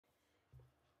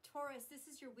Taurus, this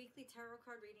is your weekly tarot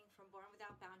card reading from Born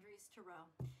Without Boundaries Tarot.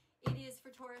 It is for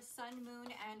Taurus, sun,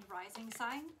 moon, and rising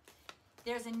sign.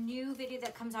 There's a new video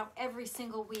that comes out every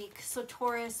single week. So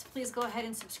Taurus, please go ahead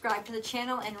and subscribe to the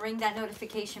channel and ring that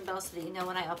notification bell so that you know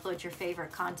when I upload your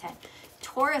favorite content.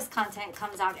 Taurus content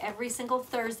comes out every single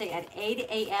Thursday at 8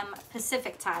 a.m.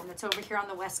 Pacific time. That's over here on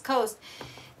the West Coast.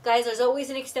 Guys, there's always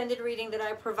an extended reading that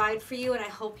I provide for you, and I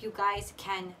hope you guys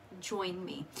can join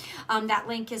me. That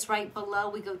link is right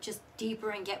below. We go just deeper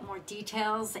and get more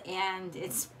details, and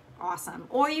it's awesome.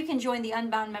 Or you can join the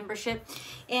Unbound membership,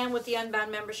 and with the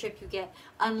Unbound membership you get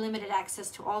unlimited access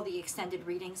to all the extended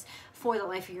readings for the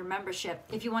life of your membership.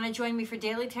 If you want to join me for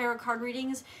daily tarot card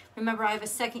readings, remember I have a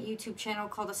second YouTube channel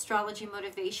called Astrology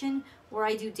Motivation where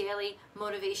I do daily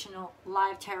motivational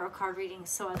live tarot card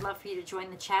readings. So I'd love for you to join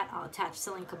the chat. I'll attach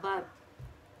the link above.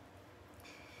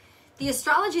 The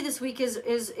astrology this week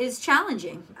is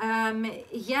challenging.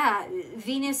 Yeah,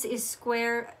 Venus is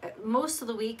square most of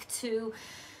the week to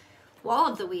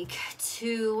all of the week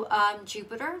to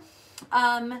Jupiter,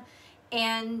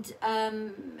 and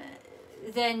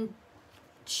then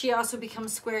she also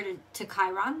becomes square to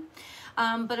Chiron.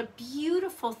 But a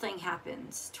beautiful thing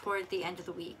happens toward the end of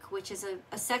the week, which is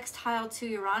a sextile to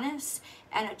Uranus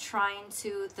and a trine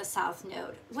to the South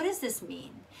Node. What does this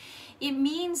mean? It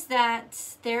means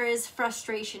that there is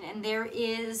frustration and there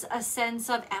is a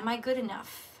sense of, am I good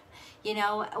enough? You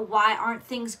know, why aren't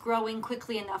things growing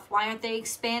quickly enough? Why aren't they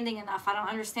expanding enough? I don't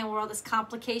understand where all this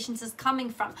complications is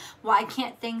coming from. Why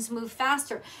can't things move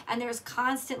faster? And there's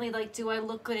constantly like, do I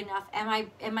look good enough? Am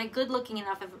I good looking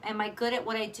enough? Am I good at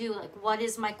what I do? Like, what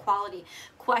is my quality?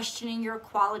 Questioning your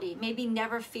quality. Maybe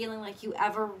never feeling like you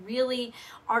ever really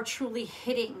are truly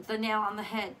hitting the nail on the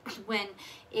head when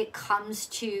it comes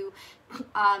to,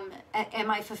 am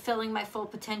I fulfilling my full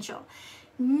potential?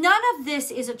 None of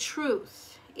this is a truth.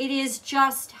 It is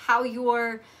just how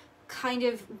you're kind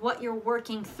of what you're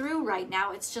working through right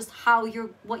now. It's just how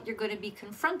what you're going to be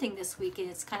confronting this week, and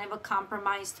it's kind of a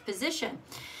compromised position.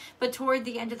 But toward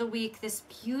the end of the week, this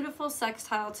beautiful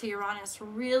sextile to Uranus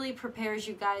really prepares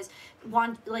you guys,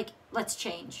 let's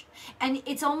change. And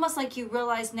it's almost like you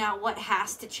realize now what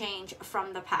has to change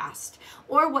from the past,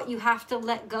 or what you have to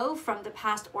let go from the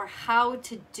past, or how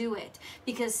to do it.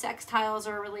 Because sextiles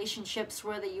are relationships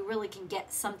where you really can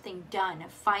get something done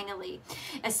finally,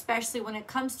 especially when it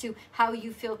comes to how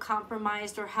you feel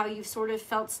compromised, or how you've sort of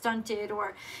felt stunted,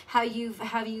 or how you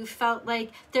felt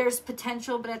like there's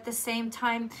potential, but at the same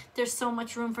time, there's so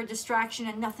much room for distraction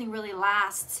and nothing really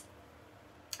lasts.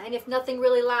 And if nothing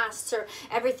really lasts, or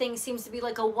everything seems to be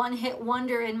like a one-hit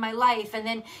wonder in my life, and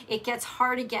then it gets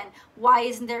hard again, why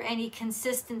isn't there any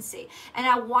consistency? And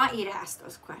I want you to ask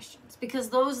those questions, because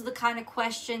those are the kind of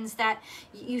questions that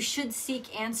you should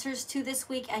seek answers to this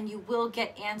week, and you will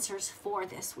get answers for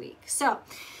this week. So,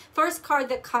 first card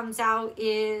that comes out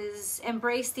is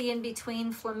Embrace the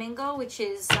In-Between Flamingo, which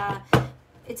is...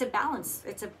 it's a balance.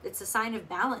 It's a sign of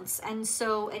balance, and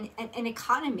so an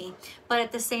economy, but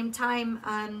at the same time,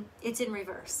 it's in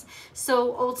reverse.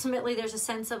 So ultimately, there's a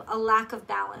sense of a lack of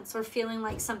balance, or feeling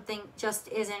like something just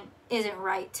isn't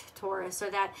right, Taurus, or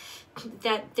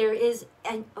that there is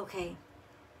okay,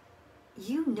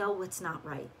 you know what's not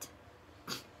right,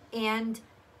 and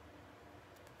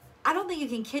I don't think you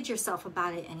can kid yourself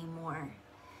about it anymore.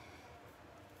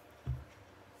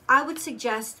 I would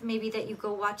suggest maybe that you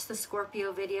go watch the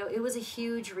Scorpio video. It was a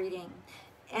huge reading.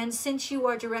 And since you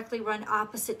are directly run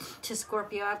opposite to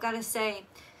Scorpio, I've got to say,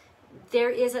 there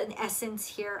is an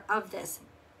essence here of this.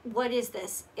 What is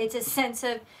this? It's a sense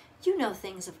of, you know,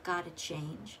 things have got to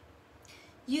change.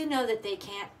 You know that they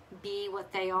can't be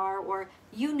what they are, or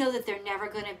you know that they're never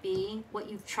going to be what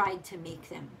you've tried to make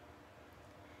them.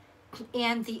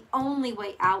 And the only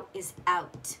way out is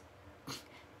out.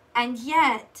 And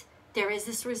yet... there is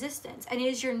this resistance, and it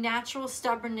is your natural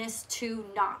stubbornness to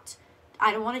not.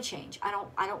 I don't want to change. I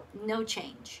don't know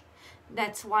change.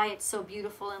 That's why it's so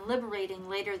beautiful and liberating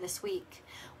later this week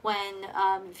when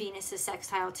Venus is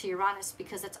sextile to Uranus,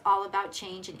 because it's all about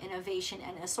change and innovation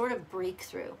and a sort of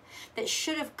breakthrough that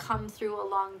should have come through a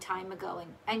long time ago.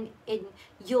 And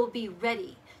you'll be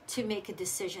ready to make a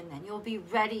decision then. You'll be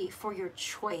ready for your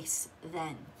choice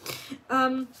then.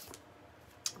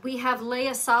 We have lay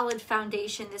a solid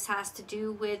foundation. This has to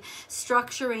do with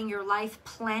structuring your life,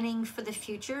 planning for the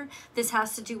future. This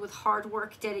has to do with hard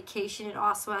work, dedication. It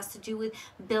also has to do with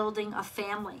building a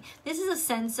family. This is a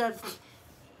sense of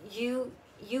you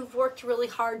you've worked really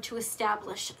hard to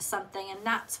establish something, and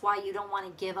that's why you don't want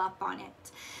to give up on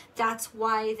it. That's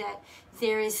why that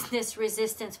there is this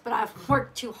resistance, but I've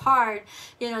worked too hard.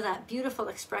 You know, that beautiful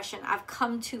expression, I've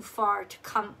come too far to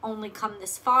only come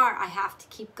this far. I have to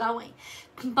keep going.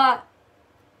 But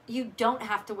you don't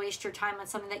have to waste your time on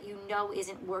something that you know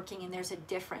isn't working, and there's a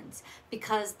difference,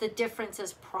 because the difference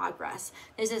is progress.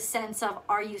 There's a sense of,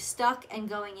 are you stuck and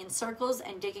going in circles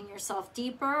and digging yourself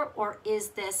deeper, or is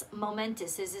this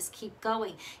momentous? Is this keep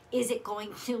going? Is it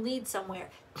going to lead somewhere?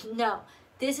 No,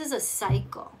 this is a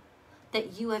cycle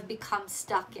that you have become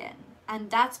stuck in, and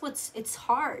that's it's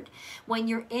hard when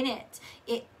you're in it.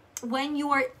 When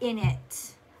you are in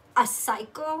it, a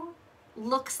cycle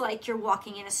looks like you're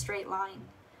walking in a straight line.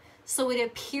 So it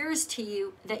appears to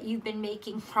you that you've been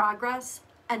making progress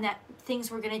and that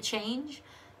things were going to change,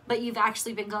 but you've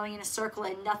actually been going in a circle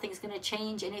and nothing's going to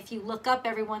change. And if you look up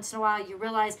every once in a while, you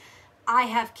realize, I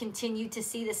have continued to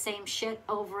see the same shit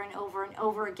over and over and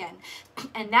over again.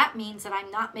 And that means that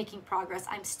I'm not making progress.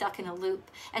 I'm stuck in a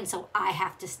loop. And so I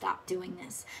have to stop doing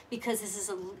this, because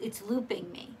it's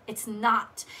looping me. It's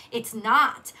not,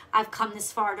 I've come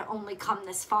this far to only come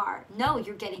this far. No,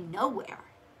 you're getting nowhere.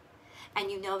 And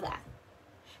you know that.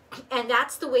 And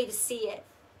that's the way to see it.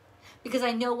 Because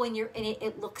I know when you're in it,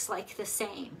 it looks like the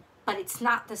same. But it's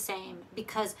not the same,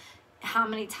 because how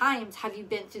many times have you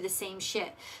been through the same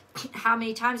shit? How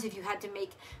many times have you had to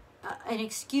make an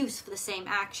excuse for the same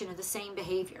action or the same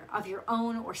behavior of your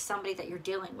own or somebody that you're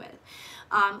dealing with,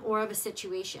 or of a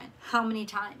situation? How many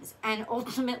times? And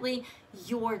ultimately,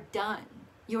 you're done.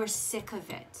 You're sick of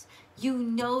it. You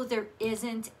know there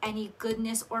isn't any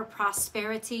goodness or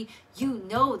prosperity. You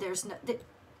know there's no,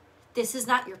 this is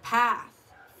not your path.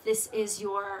 This is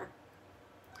your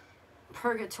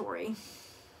purgatory.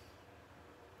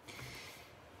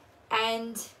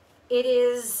 And it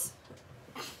is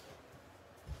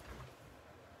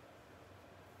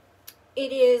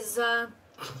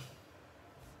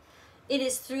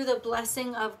through the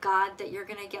blessing of God that you're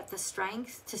going to get the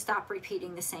strength to stop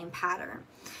repeating the same pattern.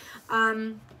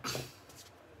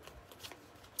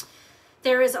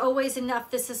 There is always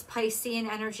enough. This is Piscean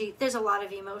energy. There's a lot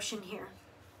of emotion here.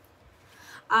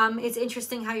 It's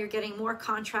interesting how you're getting more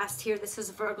contrast here. This is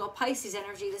Virgo Pisces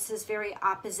energy. This is very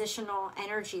oppositional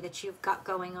energy that you've got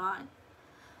going on.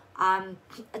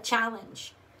 A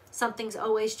challenge. Something's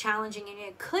always challenging, and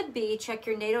it could be, check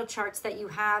your natal charts, that you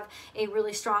have a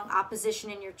really strong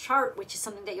opposition in your chart, which is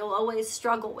something that you'll always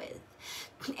struggle with.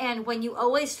 And when you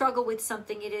always struggle with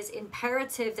something, it is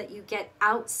imperative that you get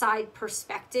outside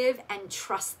perspective and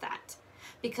trust that,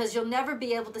 because you'll never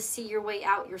be able to see your way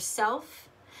out yourself.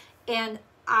 And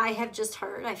I have just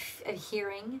heard, I'm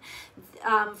hearing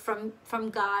from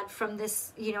God, from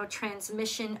this,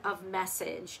 transmission of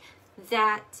message,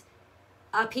 that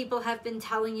people have been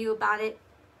telling you about it,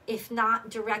 if not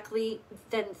directly,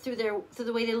 then through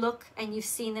the way they look, and you've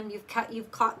seen them, you've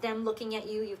caught them looking at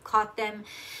you, you've caught them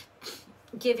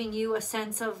giving you a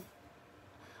sense of,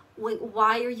 wait,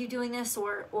 why are you doing this,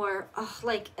 or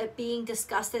being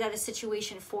disgusted at a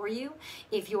situation for you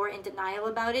if you're in denial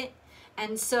about it.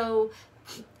 And so,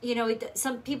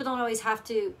 some people don't always have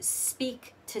to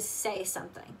speak to say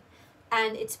something,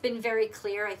 and it's been very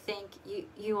clear. I think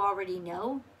you already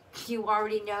know. You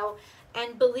already know,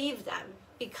 and believe them,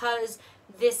 because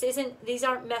these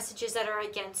aren't messages that are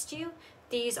against you.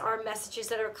 These are messages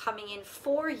that are coming in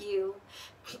for you,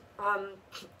 and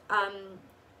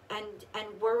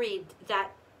worried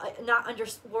that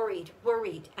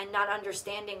worried and not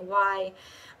understanding why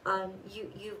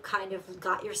you kind of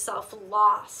got yourself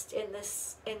lost in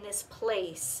this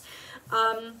place.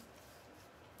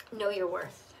 Know your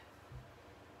worth.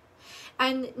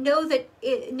 And know that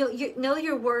know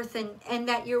your worth, and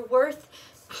that your worth,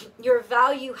 your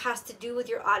value has to do with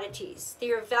your oddities.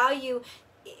 Your value,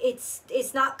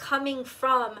 it's not coming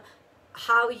from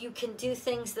how you can do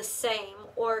things the same,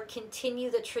 or continue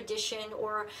the tradition,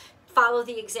 or follow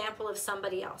the example of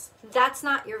somebody else. That's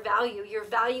not your value. Your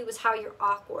value is how you're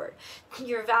awkward.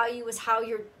 Your value is how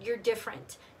you're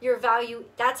different. Your value,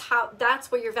 that's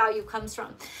where your value comes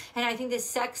from. And I think this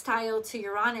sextile to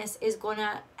Uranus is going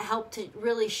to help to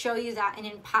really show you that, and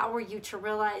empower you to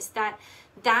realize that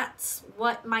that's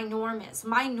what my norm is.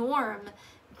 My norm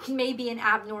may be an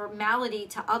abnormality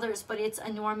to others, but it's a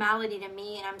normality to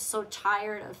me, and I'm so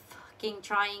tired of fucking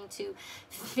trying to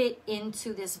fit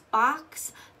into this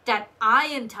box that I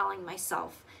am telling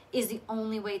myself is the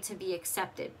only way to be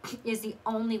accepted, is the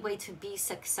only way to be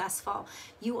successful.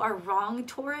 You are wrong,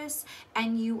 Taurus,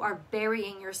 and you are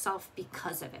burying yourself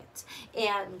because of it.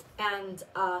 And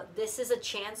this is a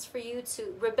chance for you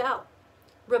to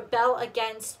rebel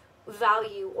against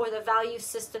value or the value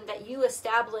system that you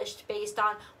established based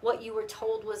on what you were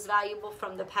told was valuable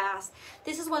from the past.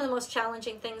 This is one of the most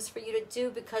challenging things for you to do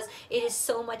because it is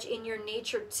so much in your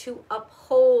nature to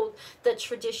uphold the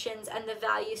traditions and the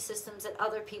value systems that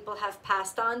other people have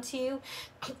passed on to you.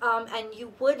 And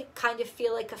you would kind of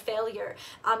feel like a failure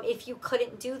if you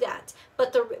couldn't do that.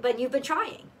 But you've been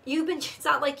trying. It's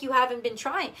not like you haven't been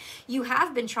trying. You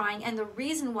have been trying, and the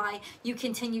reason why you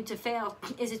continue to fail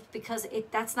is it's because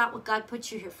that's not what God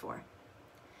put you here for.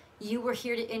 You were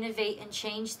here to innovate and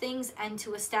change things and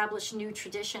to establish new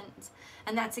traditions.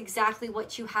 And that's exactly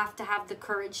what you have to have the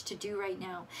courage to do right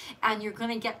now. And you're going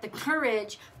to get the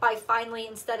courage by finally,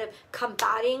 instead of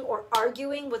combating or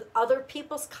arguing with other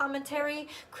people's commentary,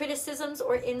 criticisms,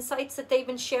 or insights that they've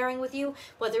been sharing with you,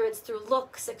 whether it's through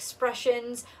looks,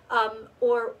 expressions,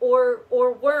 or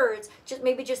words,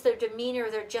 maybe just their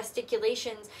demeanor, their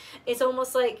gesticulations. It's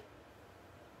almost like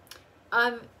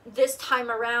this time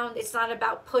around, it's not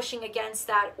about pushing against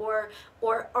that or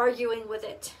arguing with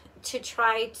it to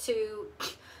try to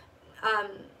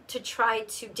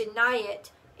deny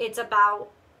it. It's about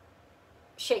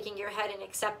shaking your head and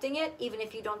accepting it, even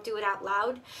if you don't do it out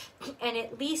loud, and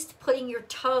at least putting your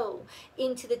toe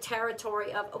into the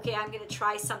territory of, okay, I'm going to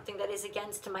try something that is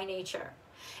against my nature,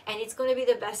 and it's going to be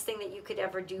the best thing that you could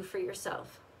ever do for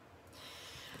yourself.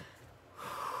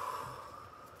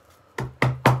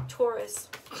 Taurus.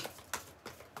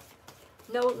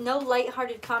 No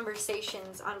lighthearted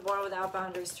conversations on Born Without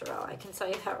Boundaries Tarot. I can tell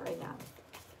you that right now.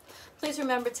 Please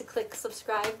remember to click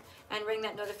subscribe and ring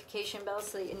that notification bell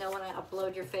so that you know when I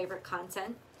upload your favorite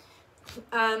content.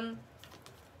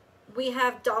 We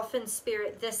have dolphin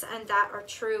spirit, this and that are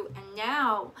true. And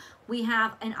now we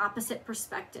have an opposite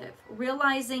perspective.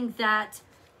 Realizing that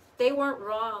they weren't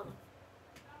wrong.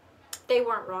 They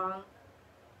weren't wrong.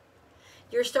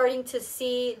 You're starting to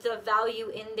see the value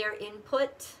in their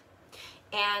input,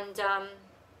 and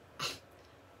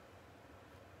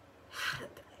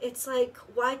it's like,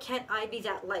 why can't I be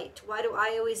that light? Why do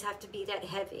I always have to be that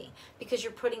heavy? Because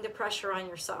you're putting the pressure on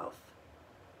yourself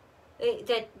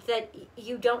that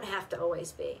you don't have to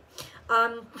always be.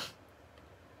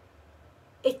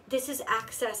 This is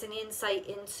access and insight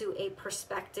into a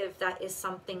perspective that is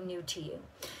something new to you.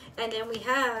 And then we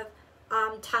have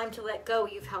time to let go.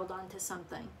 You've held on to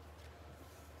something.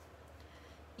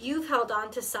 You've held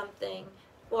on to something,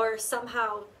 or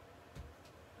somehow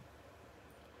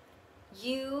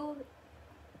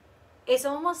it's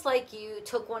almost like you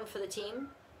took one for the team,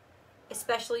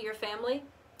 especially your family,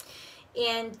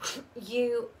 and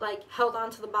you like held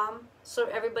on to the bomb so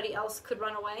everybody else could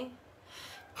run away.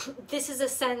 This is a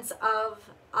sense of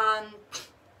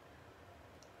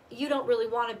you don't really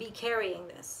want to be carrying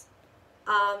this.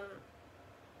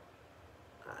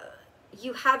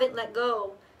 You haven't let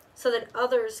go so that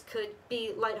others could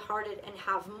be lighthearted and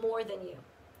have more than you.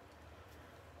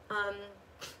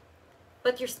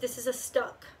 But this is a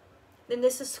stuck. Then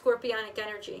this is scorpionic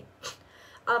energy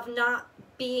of not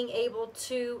being able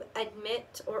to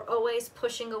admit or always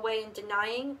pushing away and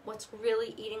denying what's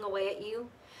really eating away at you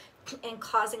and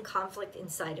causing conflict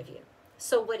inside of you.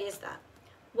 So what is that?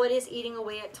 What is eating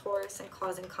away at Taurus and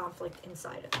causing conflict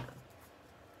inside of them?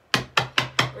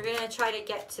 We're going to try to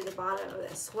get to the bottom of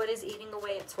this. What is eating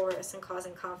away at Taurus and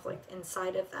causing conflict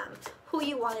inside of them? Who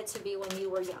you wanted to be when you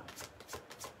were young,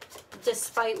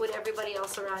 despite what everybody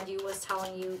else around you was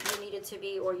telling you you needed to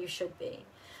be or you should be.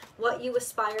 What you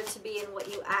aspired to be and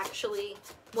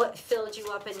what filled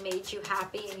you up and made you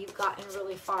happy, and you've gotten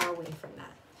really far away from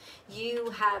that. You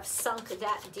have sunk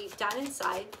that deep down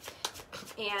inside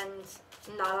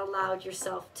and not allowed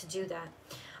yourself to do that.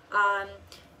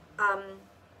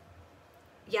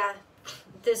 Yeah,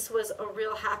 this was a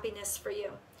real happiness for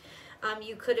you.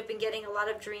 You could have been getting a lot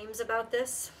of dreams about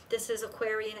this. This is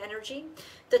Aquarian energy,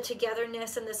 the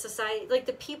togetherness and the society, like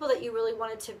the people that you really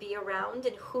wanted to be around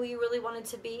and who you really wanted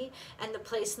to be and the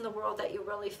place in the world that you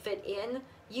really fit in.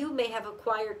 You may have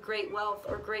acquired great wealth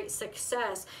or great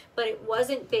success, but it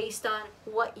wasn't based on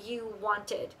what you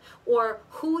wanted or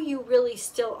who you really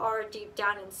still are deep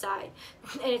down inside.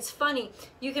 And it's funny,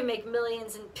 you can make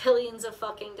millions and billions of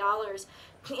fucking dollars,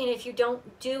 and if you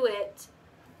don't do it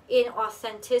in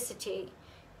authenticity,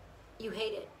 you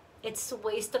hate it. It's a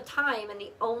waste of time, and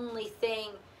the only thing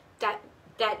that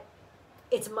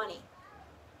it's money.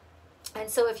 And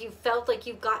so if you felt like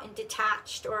you've gotten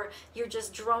detached, or you're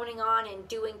just droning on and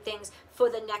doing things for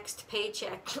the next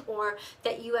paycheck, or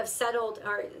that you have settled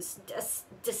or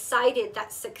decided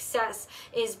that success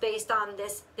is based on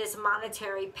this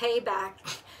monetary payback,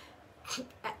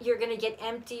 you're going to get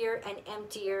emptier and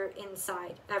emptier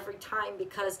inside every time,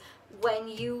 because when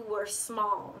you were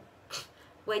small,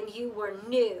 when you were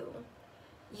new,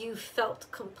 you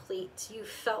felt complete, you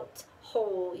felt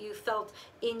whole, you felt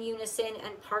in unison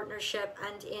and partnership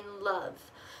and in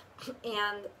love.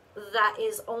 And that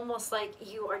is almost like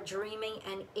you are dreaming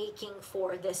and aching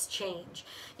for this change.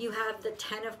 You have the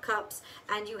 10 of Cups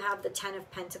and you have the 10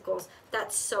 of Pentacles.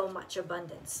 That's so much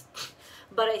abundance.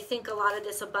 But I think a lot of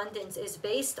this abundance is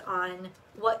based on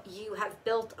what you have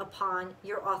built upon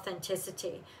your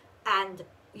authenticity. And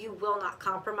you will not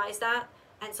compromise that.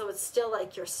 And so it's still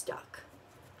like you're stuck.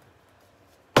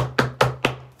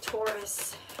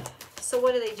 Taurus. So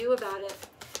what do they do about it?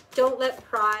 Don't let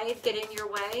pride get in your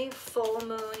way. Full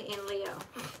moon in Leo.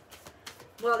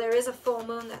 Well, there is a full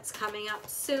moon that's coming up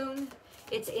soon.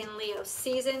 It's in Leo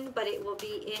season, but it will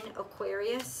be in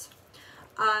Aquarius.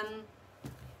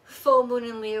 Full moon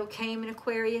in Leo came in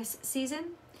Aquarius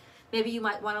season. Maybe you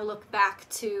might want to look back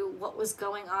to what was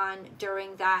going on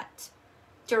during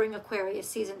Aquarius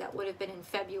season. That would have been in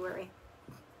February.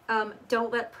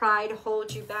 Don't let pride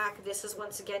hold you back. This is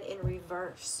once again in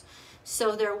reverse.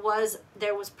 So there was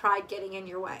pride getting in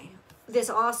your way. This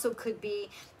also could be,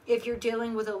 if you're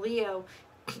dealing with a Leo,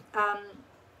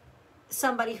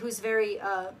 somebody who's very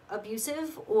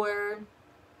abusive or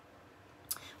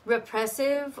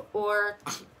repressive or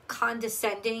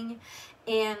condescending,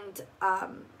 and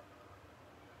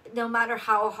no matter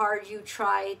how hard you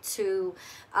try to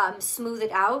smooth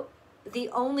it out, the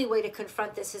only way to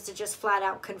confront this is to just flat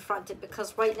out confront it,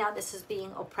 because right now this is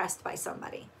being oppressed by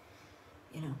somebody.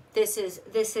 You know, this is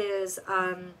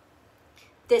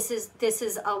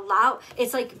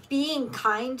it's like being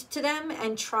kind to them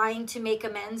and trying to make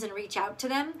amends and reach out to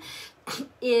them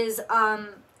is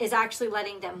actually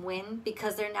letting them win,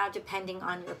 because they're now depending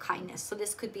on your kindness. So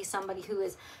this could be somebody who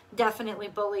is definitely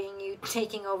bullying you,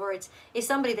 taking over. It's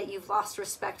somebody that you've lost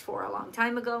respect for a long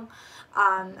time ago,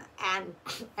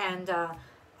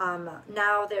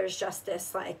 now there's just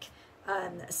this like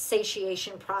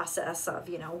satiation process of,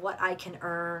 you know, what I can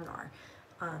earn, or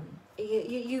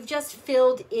you've just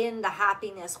filled in the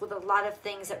happiness with a lot of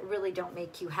things that really don't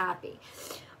make you happy.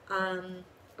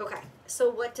 Okay, so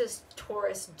what does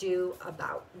Taurus do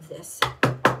about this?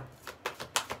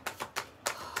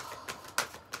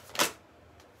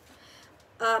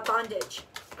 Bondage.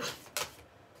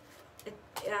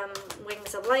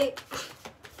 Wings of light.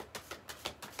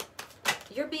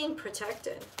 You're being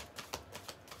protected.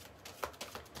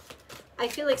 I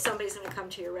feel like somebody's going to come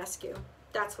to your rescue.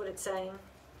 That's what it's saying.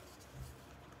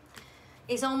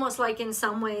 It's almost like in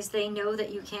some ways they know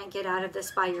that you can't get out of this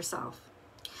by yourself.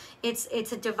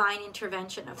 It's a divine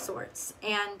intervention of sorts,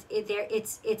 and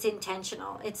it's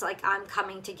intentional. It's like, I'm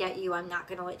coming to get you. I'm not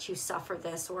going to let you suffer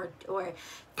this, or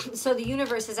so the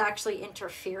universe is actually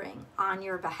interfering on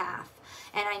your behalf.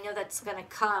 And I know that's going to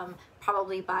come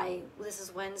probably by, this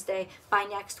is Wednesday, by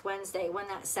next Wednesday, when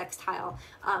that sextile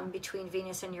between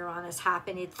Venus and Uranus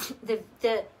happened. It's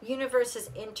the universe is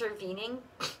intervening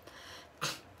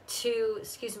to,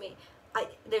 excuse me,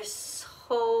 there's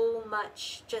so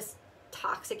much just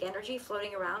toxic energy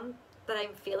floating around that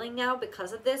I'm feeling now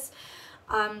because of this.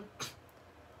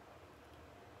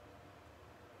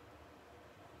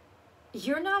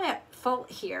 You're not at fault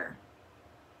here.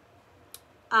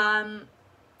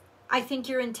 I think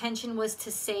your intention was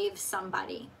to save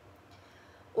somebody,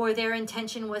 or their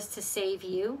intention was to save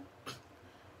you,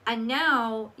 and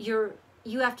now you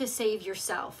have to save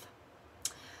yourself.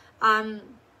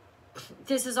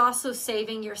 This is also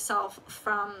saving yourself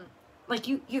from, like,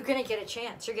 you're going to get a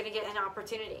chance. You're going to get an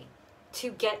opportunity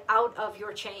to get out of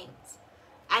your chains,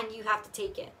 and you have to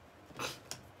take it.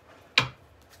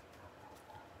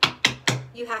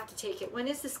 You have to take it. When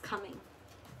is this coming?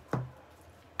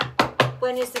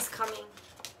 When is this coming?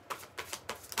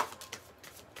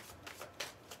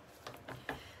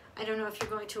 I don't know if you're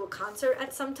going to a concert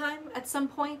at some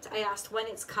point. I asked when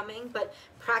it's coming, but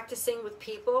practicing with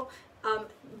people,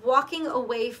 walking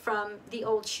away from the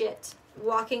old shit,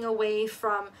 walking away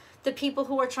from the people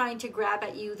who are trying to grab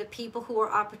at you, the people who are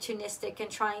opportunistic and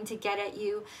trying to get at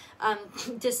you,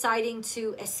 deciding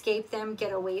to escape them,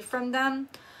 get away from them,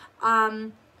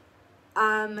 and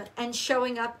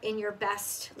showing up in your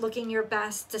best, looking your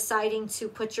best, deciding to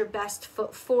put your best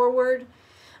foot forward.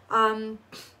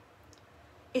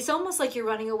 It's almost like you're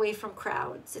running away from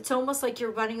crowds. It's almost like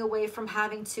you're running away from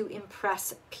having to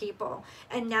impress people,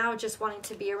 and now just wanting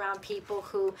to be around people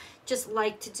who just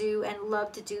like to do and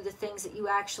love to do the things that you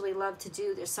actually love to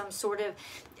do. There's some sort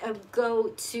of go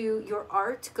to your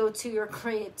art, go to your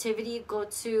creativity, go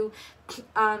to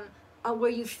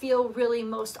where you feel really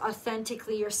most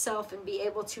authentically yourself, and be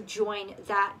able to join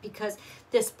that, because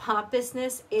this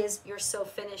pompousness is, you're so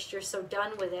finished, you're so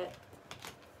done with it.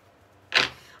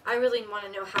 I really want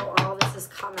to know how all this is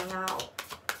coming out.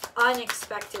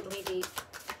 Unexpectedly deep.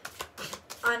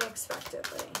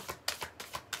 Unexpectedly.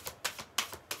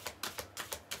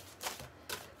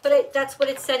 But that's what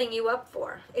it's setting you up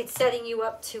for. It's setting you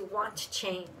up to want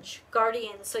change.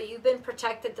 Guardian, so you've been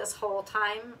protected this whole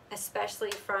time,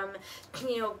 especially from,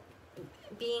 you know,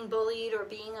 being bullied or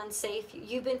being unsafe.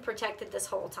 You've been protected this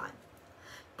whole time.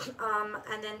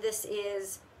 And then this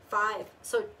is 5.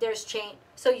 So there's change.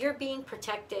 So you're being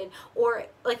protected, or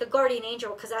like a guardian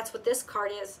angel, because that's what this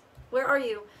card is. Where are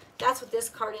you? That's what this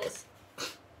card is.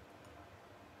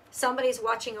 Somebody's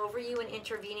watching over you and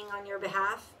intervening on your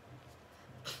behalf.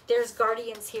 There's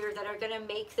guardians here that are going to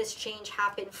make this change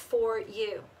happen for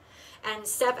you. And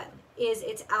 7 is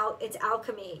it's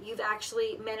alchemy. You've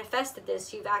actually manifested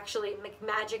this. You've actually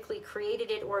magically created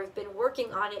it, or have been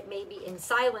working on it maybe in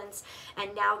silence,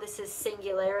 and now this is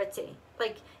singularity.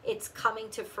 Like it's coming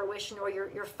to fruition, or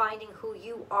you're finding who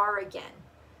you are again,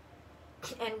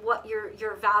 and what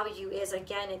your value is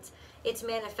again. It's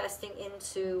manifesting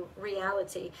into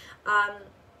reality.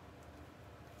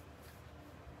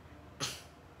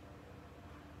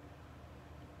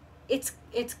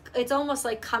 It's almost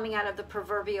like coming out of the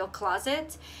proverbial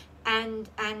closet and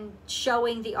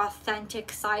showing the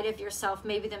authentic side of yourself,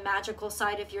 maybe the magical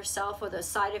side of yourself, or the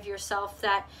side of yourself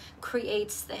that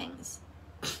creates things.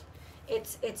 I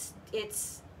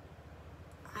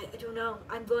don't know.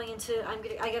 I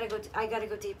gotta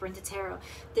go deeper into tarot.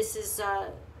 This is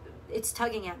it's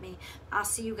tugging at me. I'll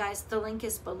see you guys. The link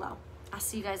is below. I'll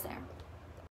see you guys there.